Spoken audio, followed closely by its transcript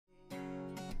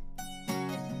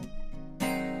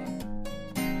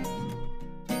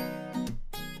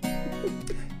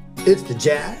It's the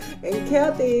Jack and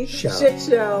Kathy Show. Shit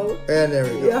Show. And there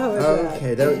we go. Yeah,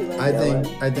 Okay,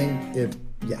 I think if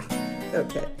yeah.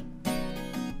 Okay.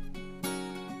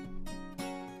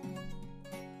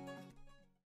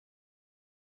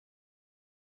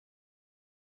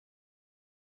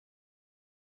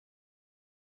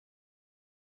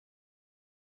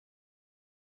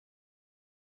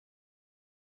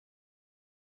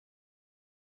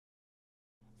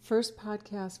 First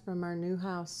podcast from our new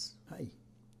house.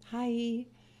 Hi.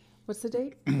 What's the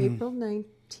date? April 19th.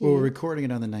 Well, we're recording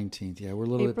it on the 19th. Yeah, we're a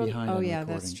little bit behind on yeah,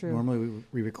 recording. that's true. Normally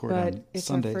we record But on it's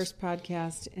Sundays. our first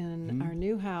podcast in our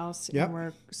new house, Yep. and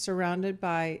we're surrounded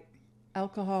by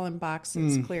alcohol in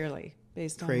boxes, clearly,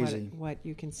 based Crazy. on what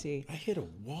you can see. I hit a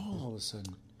wall all of a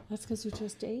sudden. That's because you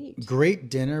just ate. Great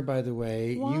dinner, by the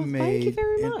way. Well, you thank made you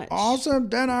very an much. awesome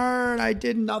dinner, and I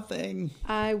did nothing.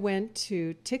 I went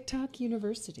to TikTok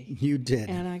University. You did.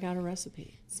 And I got a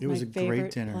recipe. It was my a great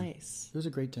favorite dinner. Place. It was a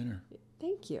great dinner.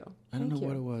 Thank you. I don't know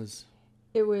what it was.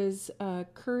 It was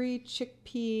curry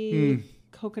chickpea,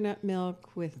 coconut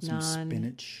milk with Some naan,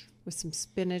 spinach. with some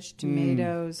spinach,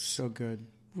 tomatoes. So good.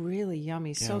 Really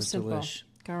yummy. Yeah, it So was simple. delish.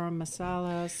 Garam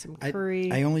masala, some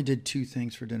curry. I only did 2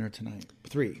 things for dinner tonight.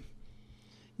 3.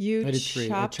 You I did 3. I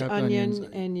chopped chopped onion onions.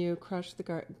 and you crushed the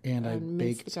garlic And I minced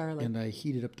baked the garlic and I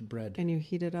heated up the bread. and you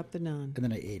heated up the naan. And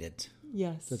then I ate it.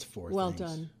 Yes, That's 4 Well things.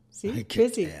 done. I See, kicked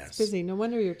busy, ass. It's busy. No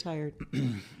wonder you're tired.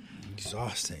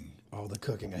 Exhausting. All the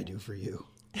cooking I do for you.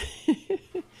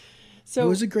 So It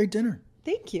was a great dinner.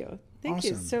 thank you. Thank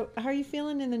you. Awesome. So, how are you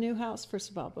feeling in the new house?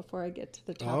 First of all, before I get to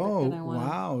the topic Oh, that I want.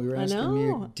 wow. You're asking me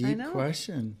a deep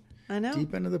question. I know.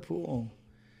 Deep into the pool.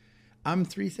 I'm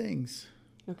 3 things.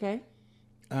 Okay.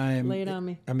 Lay it on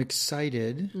me. I'm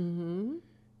excited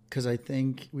because I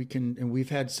think we can, and we've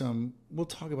had some, we'll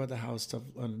talk about the house stuff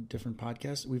on a different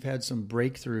podcast. We've had some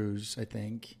breakthroughs, I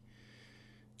think.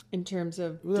 In terms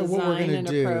of What design we're going and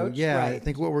to do. approach, Yeah, right. I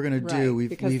think what we're going to Right. do.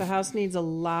 Because the house needs a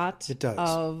lot It does.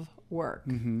 of work.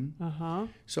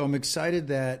 So I'm excited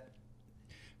that,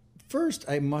 first,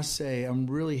 I must say, I'm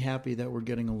really happy that we're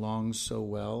getting along so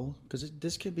well because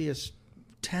this could be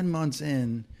 10 months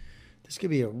in, this could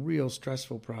be a real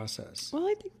stressful process. Well,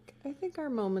 I think our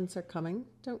moments are coming,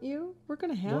 don't you? We're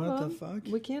going to have What the them.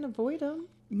 fuck? We can't avoid them.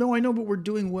 No, I know, but we're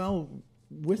doing well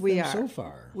with them so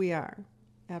far. We are.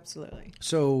 Absolutely.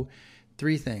 So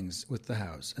 3 things with the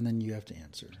house, and then you have to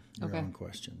answer your Okay. own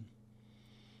question.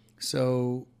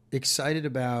 So excited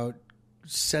about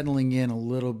settling in a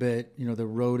little bit. You know, the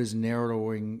road is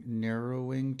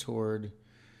narrowing toward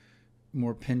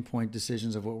more pinpoint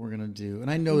decisions of what we're going to do.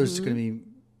 And I know there's going to be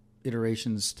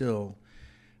iterations still.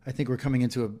 I think we're coming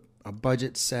into a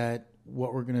budget set,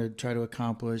 what we're going to try to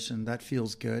accomplish, and that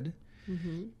feels good.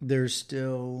 There's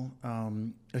still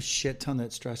a shit ton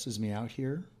that stresses me out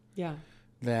here. Yeah.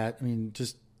 That, I mean,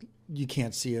 just, you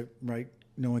can't see it, right?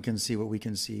 No one can see what we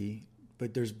can see.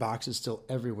 But there's boxes still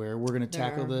everywhere. We're going to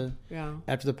tackle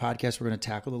after the podcast, we're going to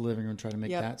tackle the living room, try to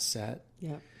make that set.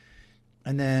 Yeah.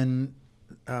 And then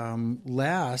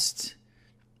last,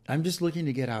 I'm just looking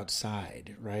to get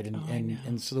outside, right?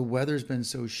 And so the weather's been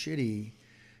so shitty.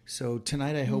 So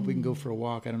tonight I hope we can go for a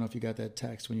walk. I don't know if you got that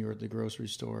text when you were at the grocery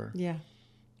store. Yeah.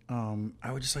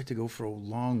 I would just like to go for a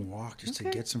long walk just to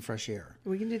get some fresh air.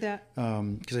 We can do that.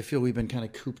 Because I feel we've been kind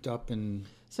of cooped up and...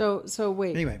 So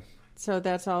wait. Anyway. So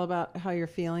that's all about how you're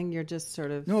feeling? You're just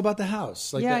sort of... No, about the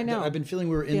house. Like I know. I've been feeling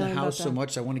we're in the house so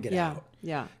much, I want to get out.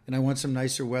 Yeah. And I want some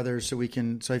nicer weather so I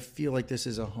feel like this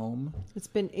is a home. It's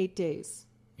been 8 days.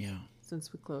 Yeah.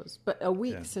 Since we closed. But a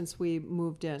week since we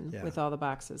moved in with all the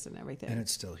boxes and everything. And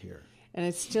it's still here. And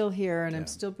I'm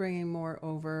still bringing more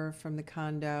over from the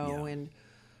condo. And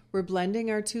we're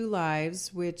blending our 2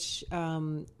 lives, which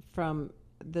from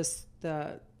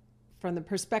the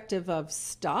perspective of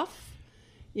stuff,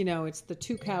 you know, it's the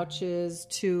 2 couches,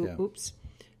 2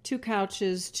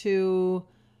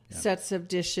 sets of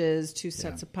dishes, 2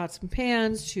 sets of pots and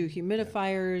pans, 2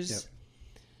 humidifiers,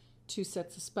 2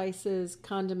 sets of spices,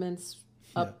 condiments,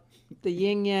 up the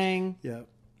yin yang. Yeah.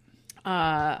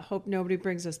 Hope nobody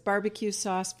brings us barbecue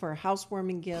sauce for a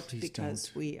housewarming gift. Please because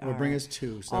don't. we are Or bring us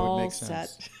 2, so that all would make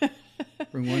sense. set.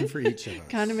 Bring 1 for each of us.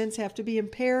 Condiments have to be in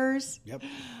pairs. Yep.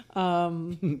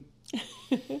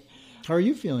 How are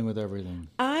you feeling with everything?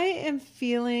 I am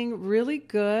feeling really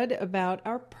good about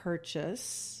our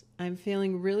purchase. I'm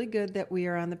feeling really good that we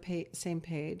are on the same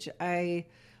page. I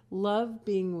love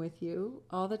being with you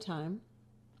all the time.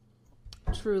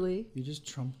 Truly. You just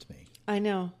trumped me. I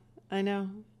know.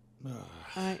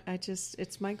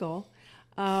 It's my goal.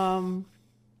 And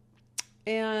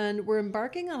we're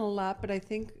embarking on a lot, but I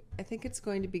think it's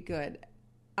going to be good.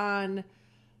 On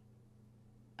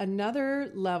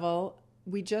another level,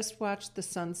 we just watched the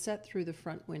sunset through the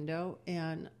front window,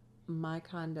 and my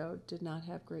condo did not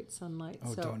have great sunlight.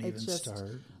 Oh, so don't it even just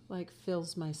start. like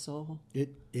fills my soul.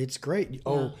 It's great.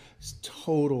 Oh, it's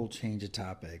total change of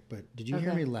topic. But did you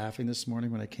hear me laughing this morning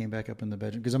when I came back up in the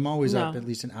bedroom? Because I'm always up at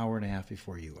least an hour and a half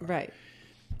before you are. Right.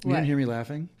 You didn't hear me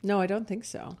laughing? No, I don't think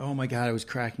so. Oh my God, I was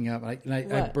cracking up.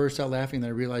 I burst out laughing, and then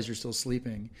I realized you're still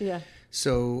sleeping. Yeah.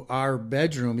 So our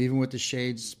bedroom, even with the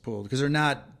shades pulled, because they're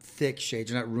not thick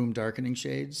shades, they're not room darkening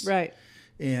shades. Right.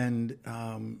 And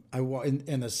and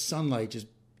the sunlight just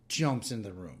jumps in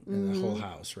the room, in the whole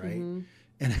house, right? Mm-hmm.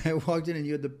 And I walked in and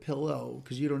you had the pillow,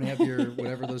 because you don't have your,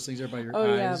 whatever those things are by your eyes.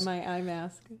 Oh, yeah, my eye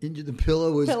mask. And the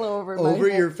pillow was over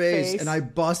your face. And I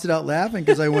busted out laughing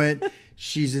because I went,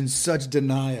 she's in such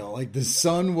denial. Like the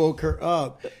sun woke her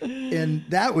up. And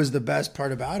that was the best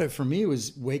part about it for me,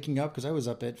 was waking up, because I was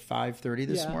up at 5:30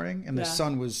 this morning and the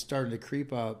sun was starting to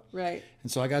creep up. Right.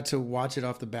 And so I got to watch it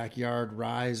off the backyard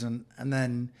rise. And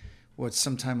then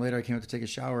sometime later I came up to take a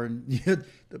shower and you had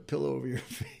the pillow over your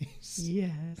face.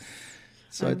 Yes.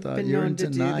 So I thought you're in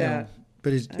denial.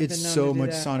 But it's so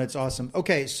much sun. It's awesome.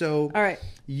 Okay, so all right,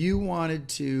 you wanted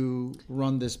to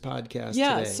run this podcast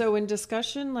today. So in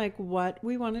discussion, like what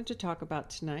we wanted to talk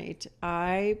about tonight,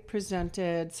 I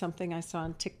presented something I saw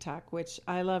on TikTok, which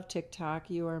I love TikTok.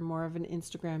 You are more of an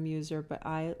Instagram user, but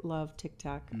I love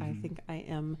TikTok. Mm-hmm. I think I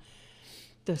am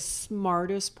the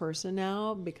smartest person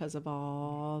now because of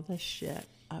all the shit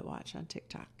I watch on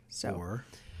TikTok. So,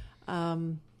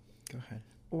 go ahead.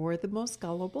 Or the most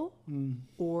gullible,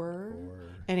 or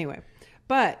anyway.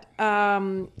 But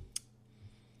I'm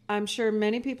sure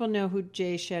many people know who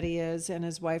Jay Shetty is and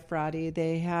his wife Roddy.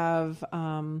 They have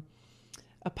a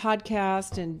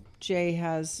podcast, and Jay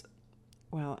has,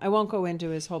 well, I won't go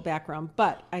into his whole background,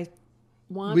 but I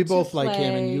want we both like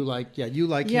him, and you like him.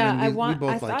 Yeah, we both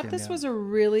like him. I thought this was a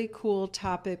really cool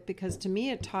topic because to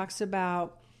me it talks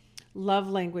about love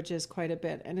languages quite a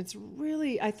bit, and it's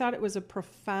really, I thought it was a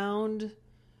profound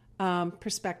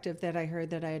perspective that I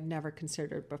heard that I had never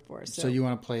considered before. So you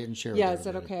want to play it and share it? Yeah, is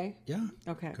that okay? Yeah.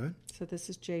 Okay. Good. So this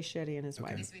is Jay Shetty and his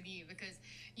wife. With you, because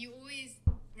you always,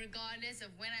 regardless of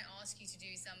when I ask you to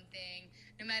do something,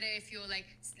 no matter if you're like,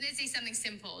 let's say something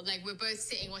simple, like we're both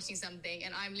sitting watching something,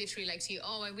 and I'm literally like to you,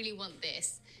 oh, I really want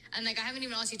this, and like I haven't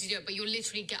even asked you to do it, but you'll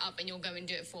literally get up and you'll go and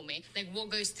do it for me. Like, what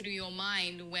goes through your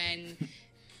mind when?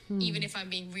 Even if I'm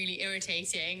being really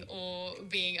irritating or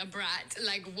being a brat,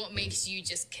 like what makes you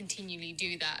just continually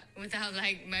do that without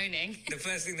like moaning? The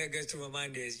first thing that goes to my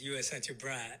mind is, you are such a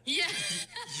brat. Yeah.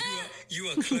 You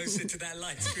are closer to that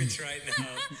light switch right now.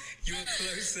 You are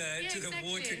closer to the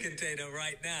water container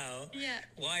right now. Yeah.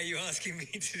 Why are you asking me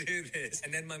to do this?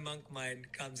 And then my monk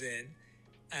mind comes in,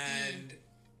 and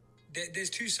there's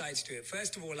two sides to it.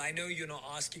 First of all, I know you're not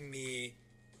asking me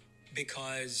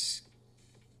because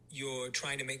you're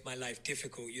trying to make my life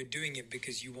difficult. You're doing it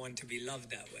because you want to be loved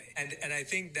that way. And I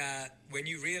think that when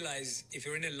you realize, if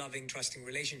you're in a loving, trusting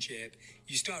relationship,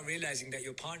 you start realizing that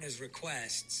your partner's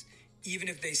requests, even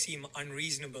if they seem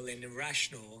unreasonable and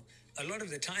irrational, a lot of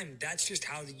the time, that's just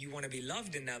how you want to be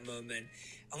loved in that moment.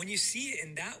 And when you see it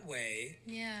in that way,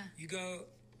 you go,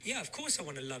 yeah, of course I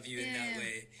want to love you in that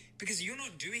way. Because you're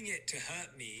not doing it to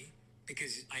hurt me,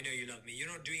 because I know you love me. You're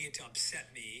not doing it to upset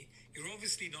me. You're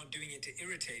obviously not doing it to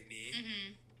irritate me.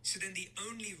 Mm-hmm. So then the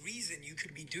only reason you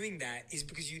could be doing that is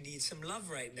because you need some love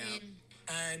right now.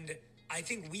 And I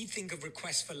think we think of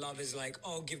requests for love as like,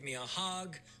 oh, give me a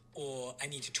hug, or I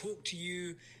need to talk to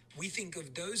you. We think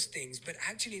of those things, but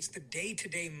actually it's the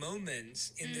day-to-day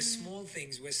moments in the small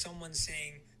things where someone's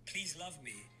saying, please love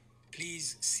me.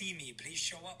 Please see me. Please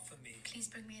show up for me. Please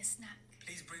bring me a snack.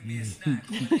 Please bring me a snack.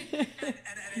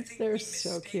 and I think they're we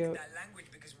so mistake cute. that language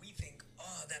because we think,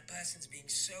 oh, that person's being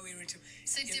so irritable.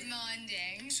 So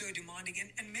demanding. So demanding.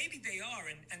 And maybe they are.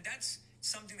 And that's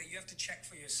something that you have to check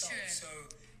for yourself. Sure. So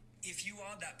if you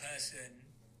are that person,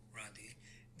 Radhi,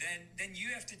 then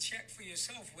you have to check for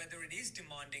yourself whether it is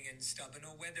demanding and stubborn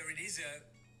or whether it is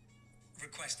a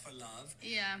request for love.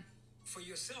 Yeah. For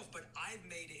yourself, but I've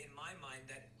made it in my mind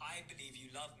that I believe you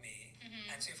love me.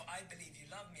 Mm-hmm. And so if I believe you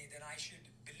love me, then I should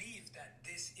believe that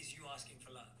this is you asking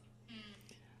for love.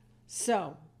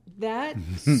 So that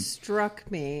struck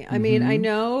me. I mean, I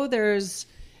know there's,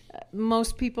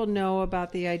 most people know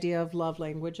about the idea of love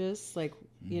languages, like,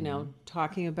 you know,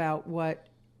 talking about what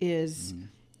is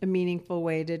a meaningful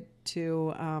way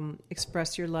to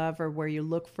express your love, or where you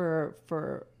look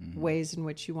for ways in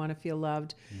which you want to feel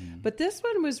loved. But this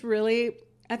one was really,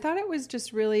 I thought it was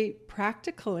just really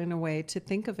practical in a way to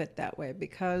think of it that way,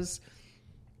 because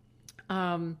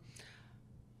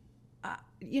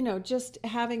just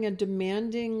having a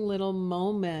demanding little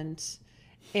moment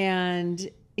and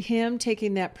him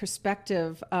taking that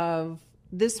perspective of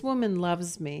this woman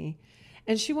loves me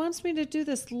and she wants me to do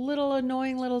this little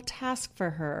annoying little task for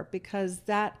her because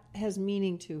that has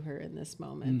meaning to her in this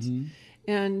moment. Mm-hmm.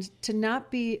 And to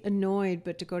not be annoyed,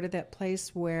 but to go to that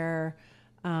place where,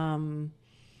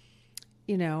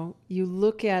 you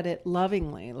look at it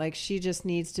lovingly, like she just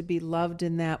needs to be loved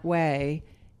in that way.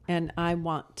 And I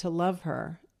want to love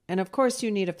her. And of course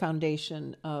you need a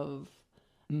foundation of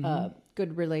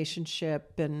good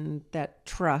relationship and that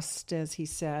trust, as he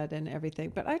said, and everything.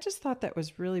 But I just thought that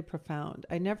was really profound.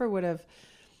 I never would have,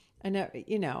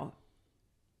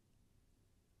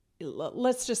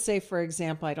 let's just say, for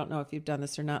example, I don't know if you've done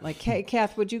this or not. Like, hey,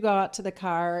 Kath, would you go out to the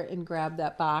car and grab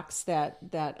that box that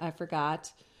I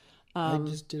forgot? I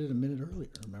just did it a minute earlier,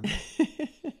 remember?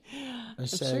 I'm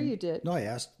sure you did. No, I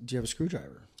asked, do you have a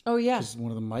screwdriver? Oh, yeah. Because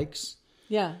one of the mics,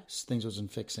 things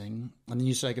wasn't fixing. And then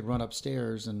you said I could run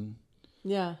upstairs and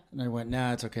I went,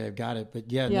 nah, it's okay, I've got it.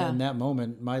 But in that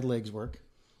moment, my legs work.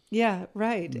 Yeah,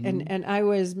 right. Mm-hmm. And I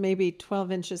was maybe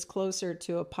 12 inches closer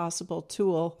to a possible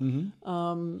tool.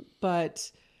 Mm-hmm.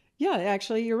 But yeah,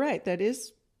 actually, you're right. That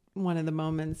is one of the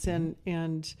moments. And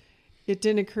it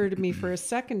didn't occur to me for a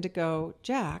second to go,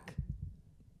 Jack,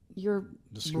 you're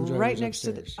right next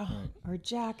upstairs. to the, or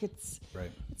Jack, it's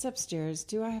upstairs.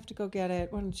 Do I have to go get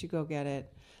it? Why don't you go get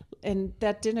it? And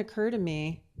that didn't occur to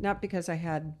me, not because I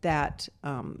had that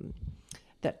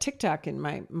TikTok in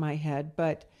my head,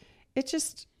 but it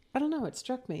just, I don't know, it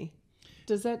struck me.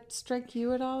 Does that strike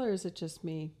you at all, or is it just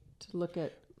me to look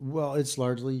at? Well, it's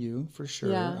largely you, for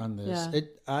sure, on this. Yeah.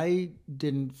 I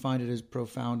didn't find it as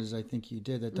profound as I think you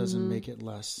did. That doesn't make it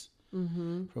less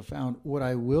profound. What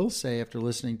I will say after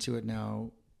listening to it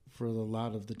now for a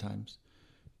lot of the times,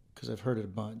 because I've heard it a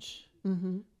bunch,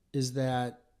 is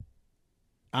that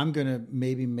I'm going to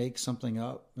maybe make something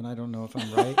up, and I don't know if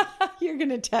I'm right. You're going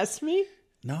to test me?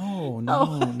 No. I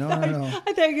thought you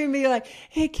were going to be like,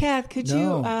 hey, Kath, could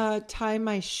you tie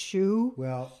my shoe?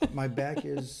 Well, my back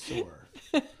is sore.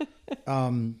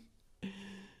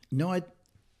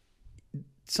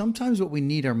 Sometimes what we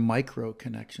need are micro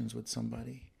connections with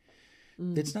somebody.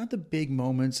 It's not the big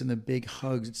moments and the big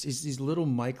hugs. It's these little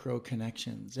micro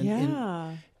connections.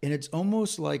 And it's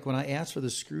almost like when I asked for the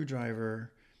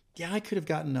screwdriver, I could have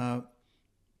gotten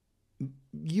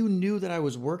you knew that I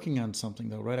was working on something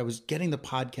though, right? I was getting the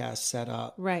podcast set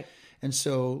up. Right. And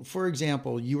so, for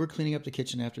example, you were cleaning up the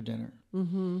kitchen after dinner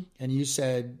and you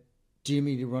said, do you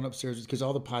need to run upstairs? Because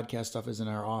all the podcast stuff is in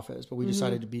our office, but we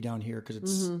decided to be down here because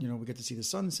it's, we get to see the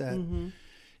sunset.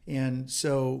 And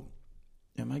so,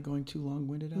 am I going too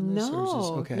long-winded on this? No, or is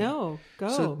this, okay. No, go.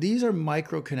 So these are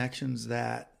micro connections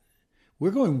that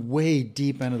we're going way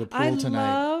deep into the pool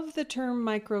tonight. I love the term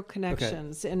micro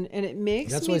connections, and it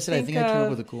makes That's me why I said I think I came up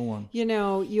with a cool one.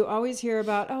 You always hear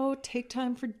about, take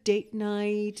time for date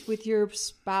night with your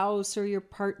spouse or your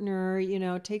partner.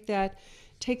 Take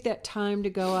that time to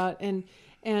go out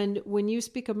and when you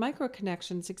speak of micro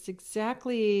connections, it's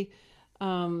exactly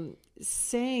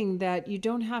saying that you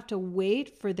don't have to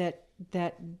wait for that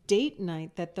date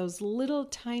night, that those little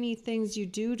tiny things you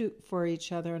do for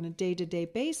each other on a day-to-day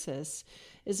basis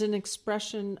is an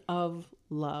expression of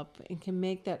love and can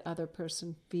make that other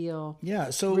person feel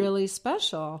really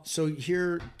special. So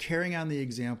here, carrying on the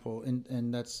example,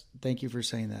 and that's, thank you for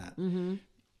saying that.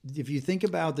 If you think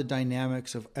about the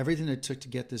dynamics of everything it took to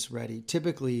get this ready,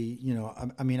 typically,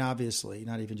 obviously,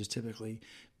 not even just typically,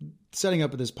 setting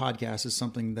up this podcast is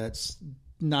something that's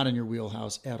not in your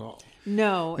wheelhouse at all.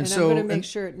 No, and so, I'm going to make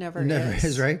sure it never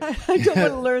is, right? I don't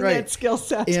want to learn that skill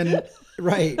set. And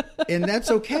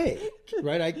that's okay,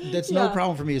 right? That's no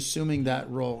problem for me assuming that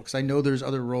role, because I know there's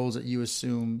other roles that you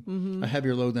assume a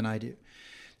heavier load than I do.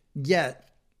 Yet,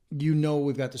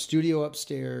 we've got the studio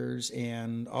upstairs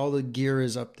and all the gear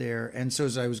is up there. And so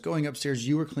as I was going upstairs,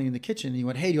 you were cleaning the kitchen and you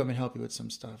went, hey, do you want me to help you with some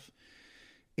stuff?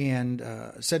 And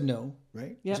said no,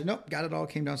 right? Yep. I said, nope, got it all,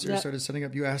 came downstairs, started setting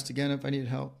up. You asked again if I needed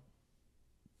help.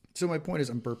 So my point is,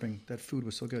 I'm burping. That food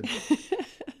was so good.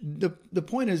 The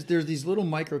point is, there's these little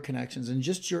micro connections, and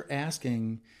just your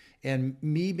asking and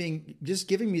me just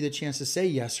giving me the chance to say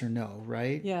yes or no,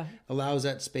 right? Yeah. Allows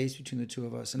that space between the two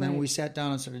of us. And then when we sat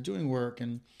down and started doing work,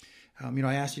 and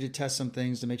I asked you to test some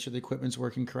things to make sure the equipment's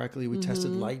working correctly. We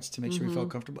tested lights to make sure we felt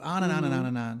comfortable, on and on and on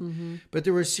and on. But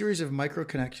there were a series of micro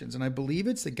connections, and I believe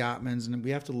it's the Gottmans, and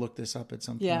we have to look this up at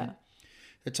some point.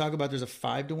 They talk about there's a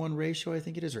 5-to-1 ratio, I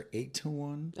think it is, or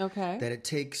 8-to-1. Okay. That it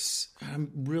takes, I'm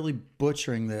really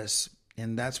butchering this,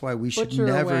 and that's why we should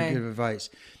never give advice.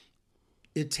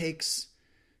 It takes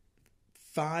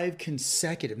 5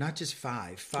 consecutive, not just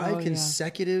five Oh, yeah.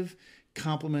 consecutive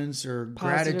compliments or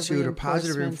Positive gratitude or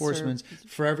positive reinforcements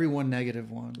reinforcements for every one negative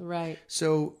one. Right.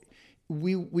 So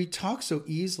we talk so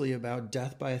easily about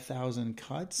death by 1,000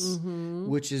 cuts,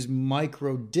 which is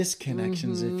micro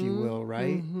disconnections, if you will,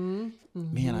 right?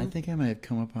 Man, I think I might have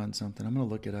come upon something. I'm going to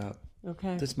look it up.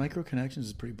 Okay. This micro connections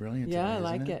is pretty brilliant. Yeah, today, I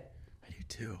isn't like it. I do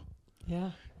too.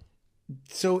 Yeah.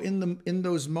 So in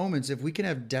those moments, if we can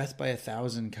have death by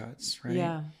 1,000 cuts, right?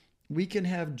 Yeah. We can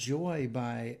have joy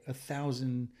by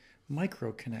 1,000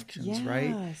 micro connections,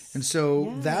 right? Yes. And so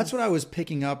Yes. that's what I was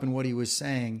picking up in what he was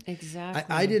saying. Exactly.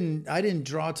 I didn't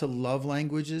draw to love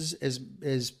languages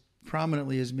as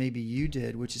prominently as maybe you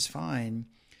did, which is fine.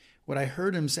 What I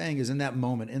heard him saying is in that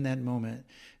moment,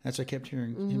 that's what I kept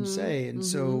hearing him say. And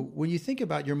so when you think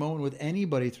about your moment with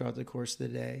anybody throughout the course of the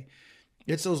day,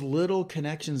 it's those little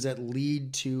connections that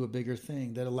lead to a bigger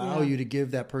thing, that allow you to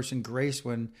give that person grace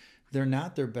when they're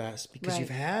not their best, because you've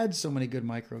had so many good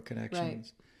micro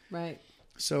connections. Right.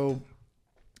 So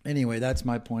anyway, that's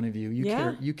my point of view.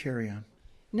 You carry on.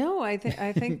 No, I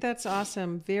think that's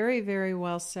awesome. Very, very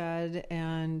well said.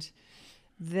 And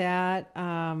that,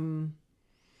 I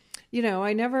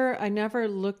never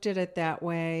looked at it that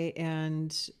way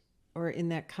or in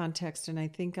that context. And I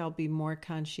think I'll be more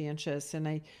conscientious. And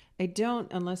I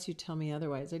don't, unless you tell me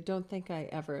otherwise, I don't think I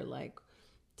ever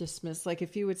dismiss,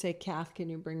 if you would say, Kath, can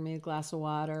you bring me a glass of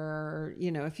water? Or,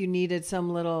 if you needed some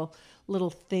little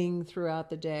thing throughout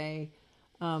the day,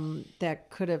 that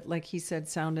could have, like he said,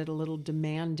 sounded a little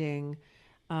demanding.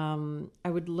 I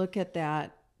would look at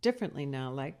that differently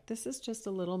now. This is just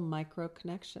a little micro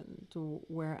connection to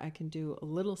where I can do a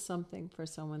little something for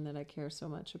someone that I care so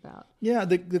much about. Yeah,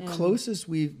 the closest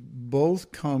we've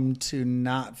both come to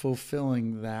not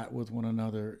fulfilling that with one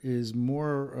another is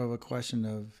more of a question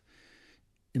of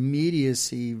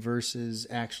immediacy versus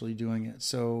actually doing it.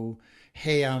 So,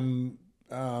 hey, I'm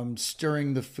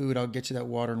stirring the food. I'll get you that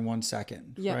water in 1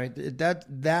 second. Yep. Right?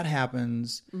 That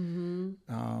happens.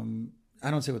 I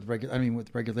don't say with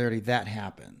regularity. That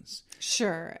happens.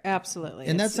 Sure, absolutely.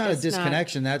 And that's not a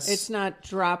disconnection. It's not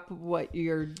drop what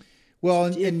you're. Well,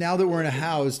 and now that we're in a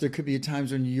house, there could be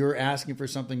times when you're asking for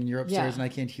something and you're upstairs and I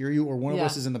can't hear you, or one of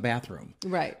us is in the bathroom.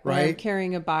 Right. Or I'm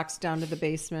carrying a box down to the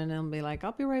basement and I'll be like,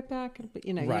 I'll be right back. But,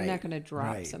 you're not going to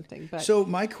drop something. But so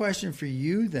my question for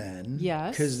you then,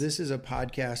 yes, because this is a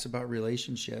podcast about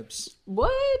relationships.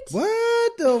 What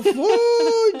the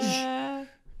fudge?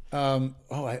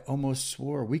 I almost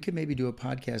swore we could maybe do a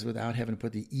podcast without having to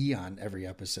put the E on every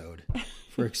episode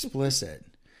for explicit.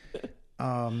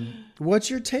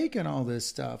 What's your take on all this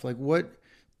stuff? What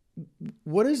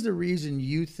is the reason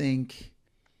you think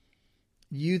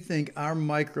our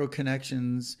micro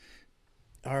connections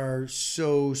are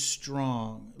so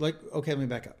strong? Okay, let me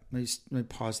back up. Let me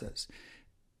pause this.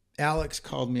 Alex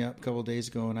called me up a couple of days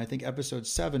ago, and I think episode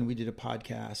 7, we did a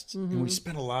podcast, and we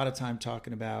spent a lot of time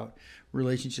talking about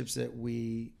relationships that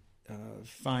we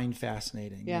find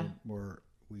fascinating, or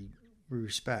we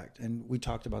respect. And we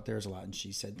talked about theirs a lot, and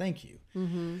she said, thank you.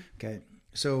 Okay.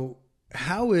 So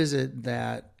how is it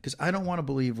that, because I don't want to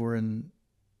believe we're in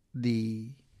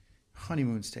the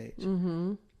honeymoon stage.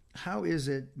 How is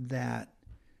it that,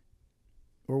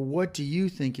 or what do you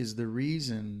think is the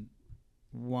reason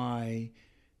why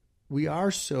we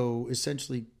are so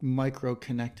essentially micro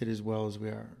connected as well as we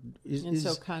are,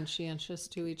 so conscientious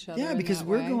to each other? Yeah, because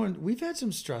we've had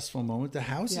some stressful moments. The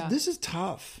house, this is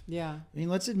tough. Yeah, I mean,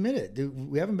 let's admit it.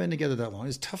 We haven't been together that long.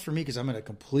 It's tough for me because I'm in a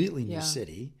completely new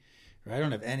city. Right? I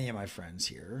don't have any of my friends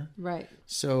here. Right.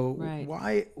 So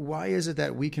why is it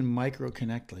that we can micro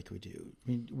connect like we do? I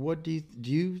mean, what do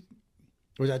you?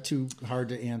 Or is that too hard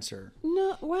to answer?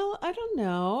 No. Well, I don't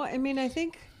know. I mean, I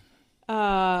think.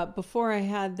 Before I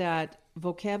had that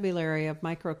vocabulary of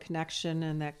micro connection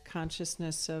and that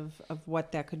consciousness of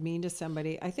what that could mean to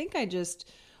somebody, I think I just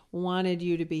wanted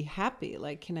you to be happy.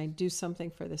 Can I do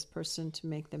something for this person to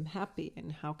make them happy?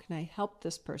 And how can I help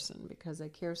this person because I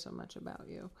care so much about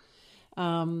you?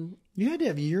 You had to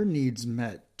have your needs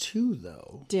met too,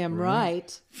 though. Damn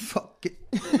right. Fuck it.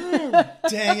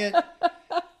 Dang it.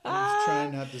 I was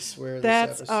trying not to swear this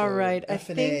That's episode. all right.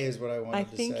 F&A is what I wanted to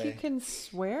say. I think you can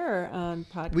swear on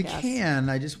podcasts. We can.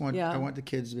 I just want I want the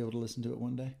kids to be able to listen to it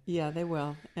one day. Yeah, they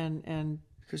will. And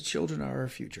because children are our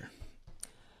future.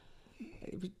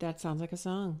 That sounds like a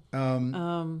song.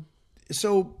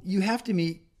 So you have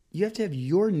to have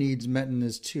your needs met in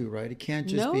this too, right? It can't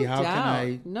just be how can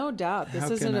I. No doubt.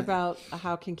 This isn't about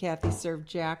how can Kathy serve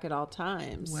Jack at all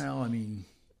times. Well, I mean.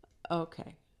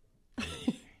 Okay.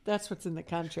 That's what's in the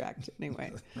contract,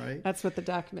 anyway. Right. That's what the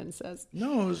document says.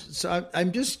 No, so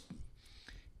I'm just.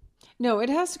 No, it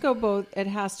has to go both. It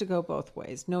has to go both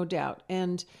ways, no doubt.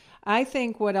 And I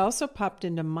think what also popped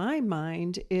into my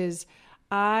mind is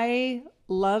I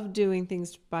love doing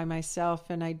things by myself,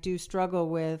 and I do struggle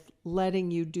with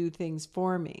letting you do things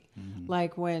for me.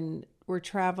 Like when we're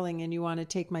traveling and you want to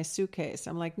take my suitcase,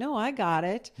 I'm like, no, I got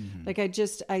it. Like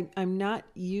I'm not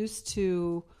used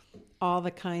to all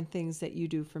the kind things that you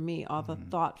do for me, all the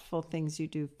thoughtful things you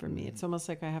do for me. It's almost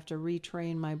like I have to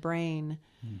retrain my brain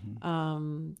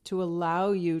to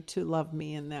allow you to love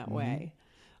me in that way.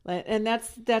 And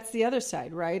that's the other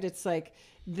side, right? It's like,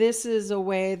 this is a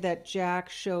way that Jack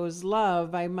shows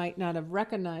love. I might not have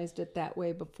recognized it that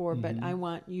way before, but I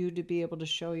want you to be able to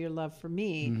show your love for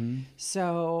me.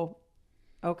 So,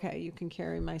 okay, you can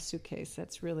carry my suitcase.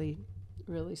 That's really,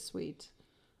 really sweet.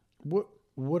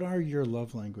 What are your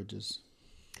love languages?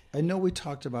 I know we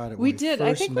talked about it. We did.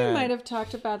 I think we might have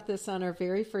talked about this on our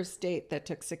very first date that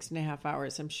took 6.5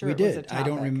 hours. I'm sure we it did. was a topic.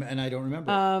 I don't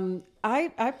remember.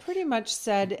 I pretty much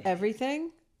said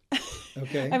everything.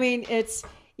 Okay. I mean, it's,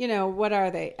 what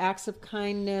are they? Acts of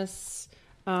kindness,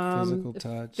 physical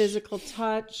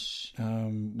touch,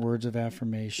 words of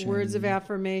affirmation,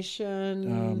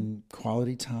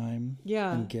 quality time,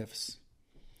 and gifts.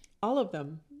 All of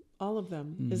them.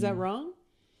 Is that wrong?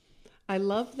 I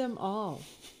love them all.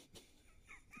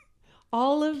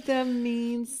 All of them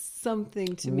means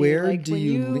something to me. Where like do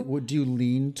you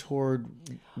lean toward?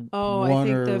 Oh, one I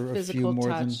think or the a physical few more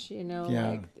touch. than,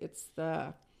 Like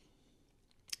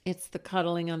it's the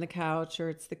cuddling on the couch, or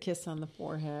it's the kiss on the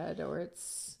forehead, or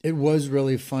it's. It was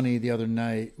really funny the other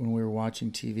night when we were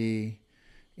watching TV,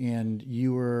 and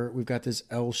we've got this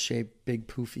L-shaped big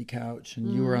poofy couch,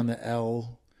 and you were on the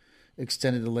L,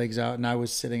 extended the legs out, and I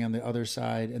was sitting on the other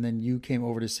side, and then you came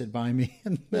over to sit by me,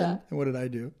 and then what did I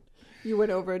do? You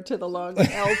went over to the long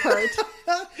L part.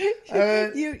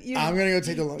 I'm going to go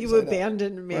take the long You side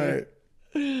abandoned me.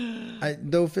 Right.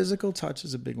 Though physical touch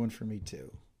is a big one for me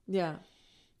too. Yeah.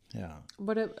 Yeah.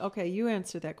 Okay, you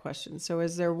answered that question. So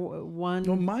is there one?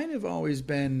 Well, mine have always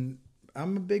been,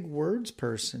 I'm a big words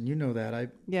person. You know that. I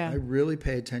really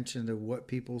pay attention to what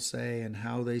people say and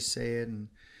how they say it. And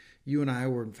you and I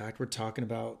we're talking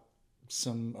about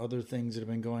some other things that have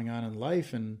been going on in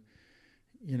life. And,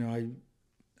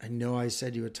 I know I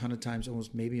said to you a ton of times,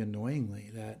 almost maybe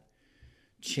annoyingly, that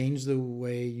change the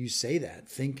way you say that.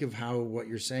 Think of what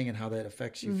you're saying and how that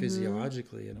affects you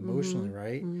physiologically and emotionally,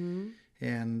 right?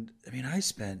 And I mean, I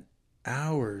spent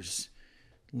hours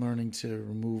learning to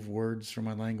remove words from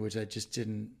my language that just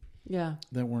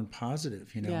that weren't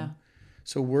positive, Yeah.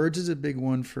 So words is a big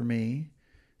one for me.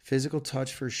 Physical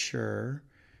touch for sure.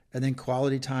 And then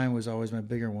quality time was always my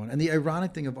bigger one. And the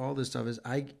ironic thing of all this stuff is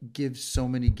I give so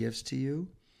many gifts to you.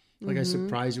 Like I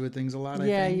surprise you with things a lot, I think.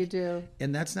 Yeah, you do.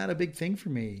 And that's not a big thing for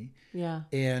me. Yeah.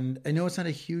 And I know it's not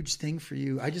a huge thing for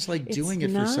you. I just like doing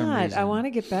it for some reason. I want to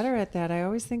get better at that. I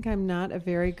always think I'm not a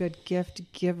very good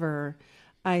gift giver.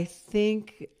 I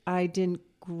think I didn't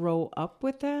grow up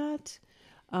with that.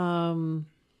 I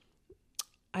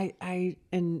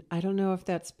don't know if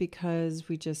that's because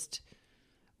we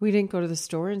didn't go to the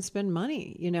store and spend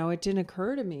money. It didn't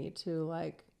occur to me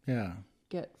to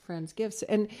get friends gifts,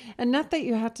 and not that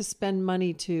you have to spend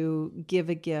money to give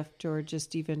a gift or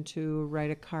just even to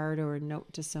write a card or a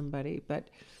note to somebody, but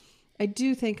I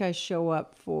do think I show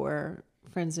up for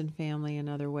friends and family in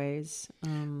other ways.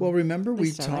 Well, remember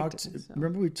we talked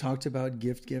about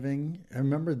gift giving. I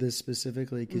remember this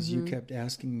specifically because you kept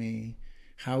asking me,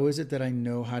 how is it that I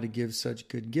know how to give such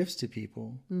good gifts to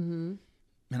people? And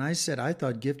I said I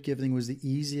thought gift giving was the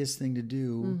easiest thing to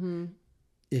do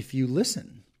if you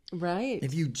listen. Right.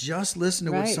 If you just listen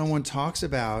to what someone talks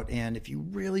about, and if you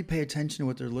really pay attention to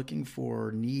what they're looking for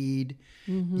or need,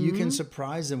 you can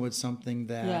surprise them with something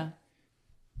that,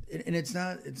 and it's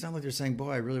not like they're saying,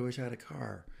 boy, I really wish I had a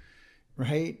car.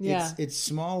 Right. Yeah. It's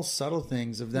small, subtle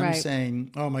things of them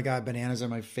saying, oh my God, bananas are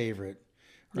my favorite.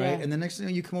 Right. And the next thing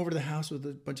you come over to the house with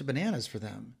a bunch of bananas for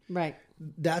them. Right.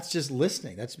 That's just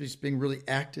listening. That's just being really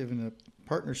active in a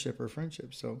partnership or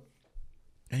friendship. So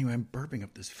anyway, I'm burping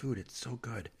up this food. It's so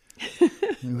good.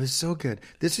 It was so good.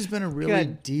 This has been a really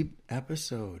deep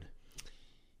episode.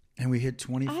 And we hit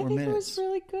 24 minutes. It was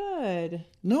really good.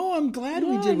 No, I'm glad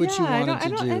we did what you wanted to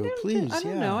do. Please, I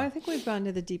don't know. I think we've gone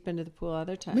to the deep end of the pool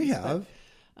other times. We have.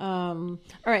 All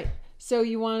right. So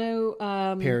you want to...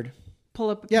 Paired. Pull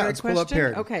up a paired let's question? Pull up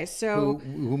paired. Okay, so...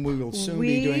 Whom we will soon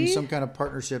be doing some kind of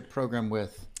partnership program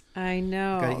with. I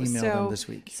know. Got to email them this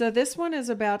week. So this one is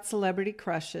about celebrity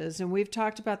crushes, and we've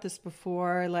talked about this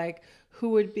before, like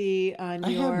who would be on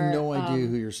your... I have no idea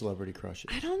who your celebrity crush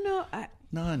is. I don't know.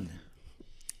 None.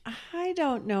 I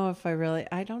don't know if I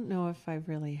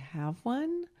really have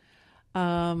one.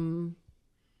 I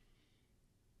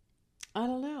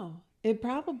don't know. It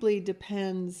probably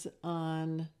depends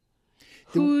on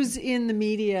who's in the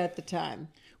media at the time.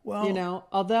 Well, you know,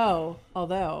 although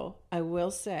I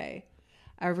will say,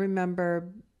 I remember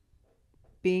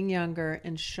being younger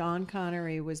and Sean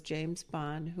Connery was James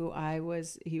Bond,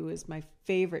 he was my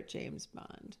favorite James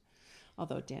Bond.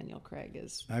 Although Daniel Craig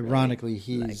is ironically,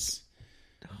 he's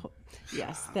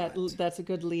yes, that's a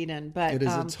good lead-in. But it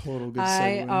is a total good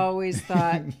I segue. always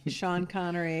thought Sean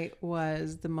Connery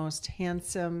was the most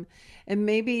handsome, and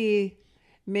maybe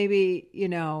you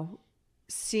know,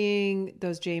 seeing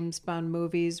those James Bond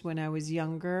movies when I was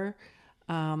younger,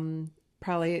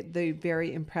 probably the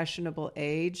very impressionable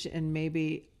age, and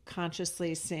maybe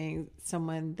consciously seeing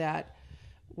someone that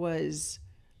was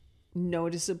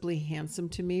noticeably handsome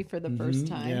to me for the first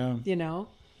time. Yeah. You know,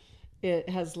 it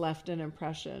has left an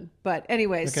impression. But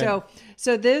anyway, Okay.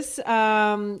 so this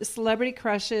celebrity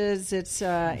crushes, it's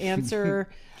answer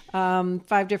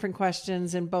 5 different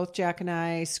questions, and both Jack and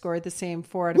I scored the same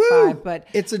 4 out of 5. But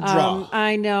it's a draw.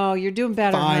 I know you're doing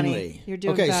better, Finally. honey. You're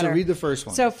doing okay, better. so read the first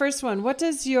one. So first one, what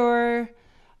does your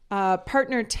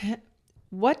partner tend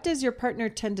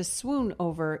to swoon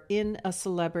over in a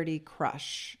celebrity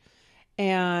crush?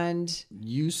 And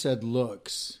you said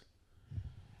looks.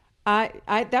 I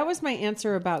that was my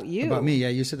answer about you. About me, yeah.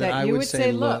 You said that I you would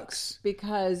say looks.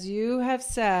 because you have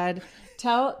said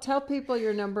tell people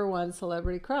your number 1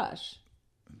 celebrity crush.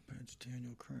 It's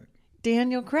Daniel Craig.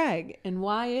 Daniel Craig. And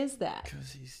why is that?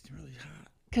 Because he's really hot.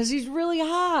 Because he's really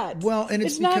hot. Well, and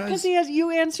it's not because- because he has.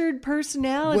 You answered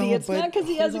personality. Well, it's but not because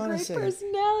he has a hold on a great second.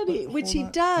 personality, But which hold he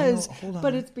on. does. I know, hold on.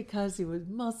 But it's because he was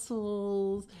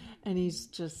muscles and he's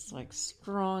just like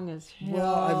strong as hell.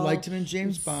 Well, I liked him in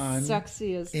James Bond.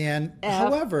 Sexy as And F.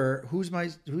 however, who's my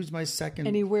second?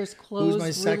 And he wears clothes Who's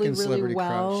my second really, really celebrity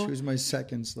well. crush? Who's my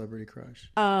second celebrity crush?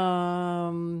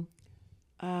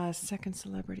 Second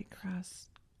celebrity crush.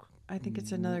 I think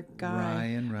it's another guy.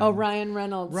 Ryan Reynolds. Oh, Ryan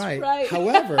Reynolds. Right.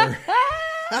 However,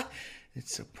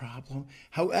 it's a problem.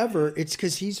 However, it's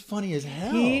because he's funny as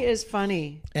hell. He is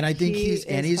funny. and I think He he's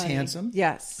is funny. handsome.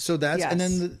 Yes. So that's yes. and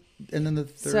then the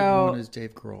third So- one is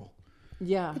Dave Grohl.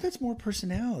 yeah. But that's more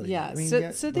personality. Yeah. I mean, so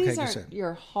these okay, go aren't ahead.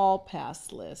 your hall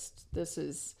pass list. This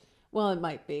is, well, it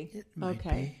might be. It might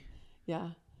okay.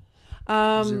 Yeah.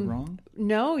 Is it wrong?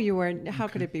 No, you weren't. How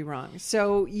could it be wrong?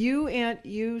 So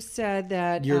you said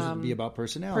that Yours would be about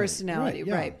personality. personality,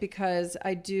 yeah. right? Because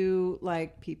I do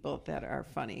like people that are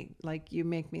funny. Like you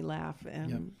make me laugh,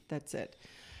 and that's it.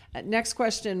 Next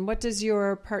question: what does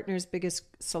your partner's biggest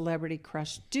celebrity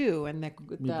crush do? And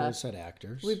We both said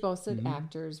actors. we both said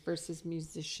actors versus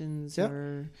musicians Yep.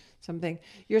 or something.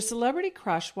 Your celebrity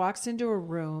crush walks into a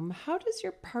room. How does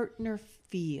your partner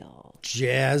feel?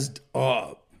 Jazzed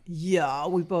up. Yeah,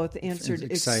 we both answered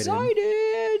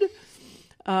Excited.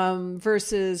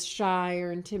 versus shy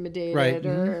or intimidated Right.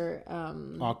 or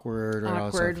Awkward or all that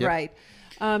awkward, stuff. Yep.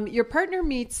 right? Your partner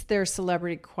meets their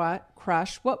celebrity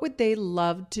crush. What would they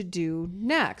love to do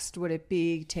next? Would it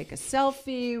be take a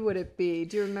selfie? Would it be?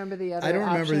 Do you remember the other? I don't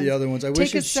remember options? the other ones. I take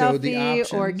wish a it showed the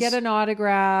selfie or options. get an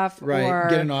autograph, Right. Or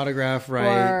Get an autograph. Right.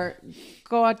 or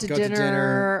go out to Go out to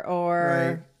dinner,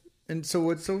 or Right. And so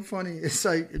what's so funny is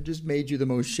it just made you the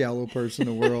most shallow person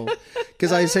in the world.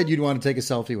 Because I said you'd want to take a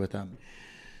selfie with them.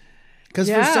 Because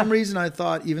for Yeah. some reason I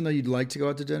thought, even though you'd like to go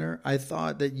out to dinner, I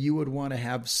thought that you would want to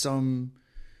have some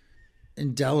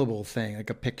indelible thing, like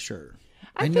a picture.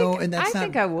 I know, and that's not...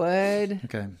 think I would.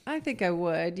 Okay. I think I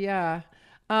would, yeah.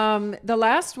 The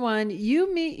last one,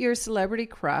 you meet your celebrity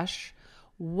crush.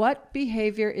 What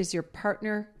behavior is your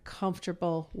partner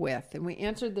comfortable with? And we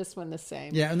answered this one the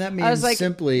same. Yeah, and that I means was like,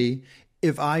 simply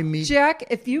if I meet... Jack,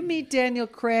 if you meet Daniel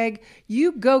Craig,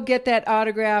 you go get that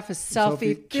autograph, a selfie.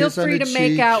 Feel kiss on free the to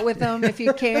make cheek. out with him if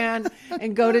you can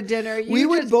and go to dinner. You We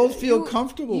would both feel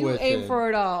comfortable you with aim it. for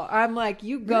it all. I'm like,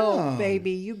 you go, Yeah.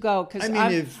 baby, you go. Because I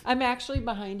mean, I'm actually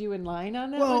behind you in line on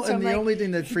that Well, one. So and I'm the like, only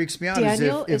thing that freaks me out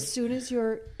Daniel, is if as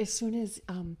soon as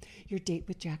your date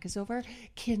with Jack is over,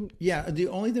 Yeah, the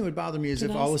only thing that would bother me is Can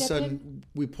if I all of a step sudden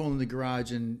we pull in the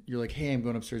garage and you're like, hey, I'm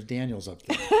going upstairs, Daniel's up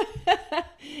there.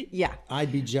 yeah.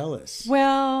 I'd be jealous.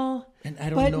 Well, And I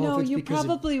don't but know no, if it's you because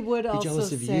probably would be also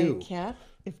jealous of say, you. Kath,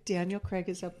 if Daniel Craig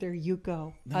is up there, you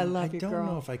go. No, I love you, I don't girl.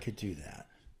 know if I could do that.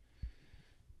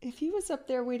 If he was up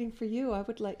there waiting for you, I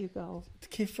would let you go.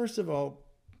 Okay, first of all,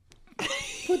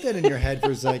 put that in your head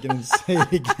for a second and say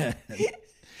it again.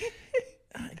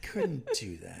 I couldn't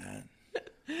do that.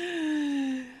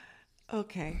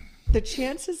 Okay. The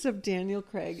chances of Daniel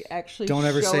Craig actually Don't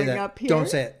ever say showing that. up here. Don't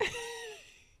say it.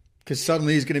 Because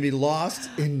suddenly he's going to be lost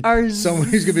in Are someone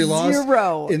who's going to be lost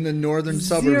zero. in the northern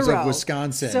suburbs Zero. of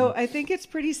Wisconsin. So I think it's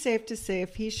pretty safe to say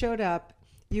if he showed up,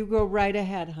 you go right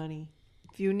ahead, honey.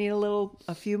 If you need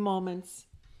a few moments.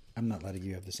 I'm not letting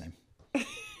you have the same.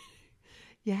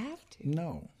 You have to.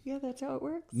 No. Yeah, that's how it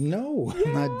works. No,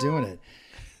 I'm not doing it.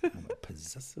 I'm a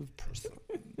possessive person.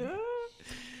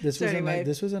 This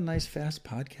was a nice, fast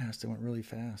podcast. It went really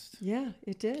fast. Yeah,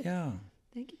 it did. Yeah.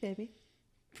 Thank you, baby.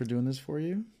 For doing this for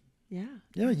you? Yeah.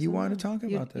 Yeah, you wanted to talk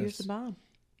about You're this. the bomb.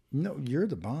 No, you're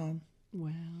the bomb.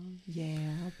 Well,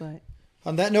 yeah, but...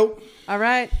 On that note. All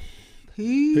right.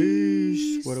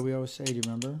 Peace. What do we always say? Do you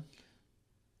remember?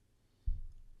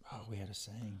 Oh, we had a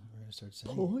saying. We're going to start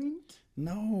saying Point?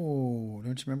 No.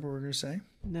 Don't you remember what we were going to say?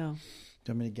 No.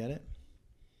 Do you want me to get it?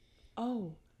 Oh.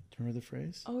 Do you remember the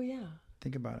phrase? Oh, yeah.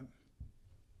 Think about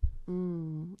it.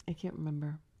 I can't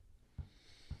remember.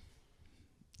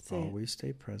 Say Always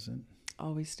stay present.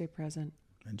 Always stay present.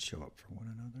 And show up for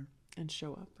one another. And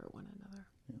show up for one another.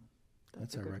 Yeah.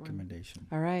 That's our recommendation.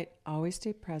 All right. Always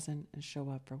stay present and show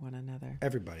up for one another.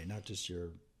 Everybody, not just your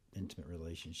intimate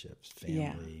relationships,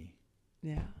 family,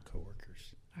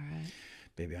 coworkers. All right.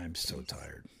 Baby, I'm so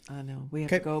tired. I know. We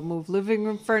have to go move living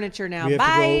room furniture now. We have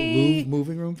Bye. to go move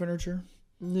moving room furniture.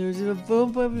 There's a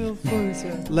boom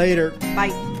furniture. Later.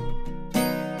 Bye.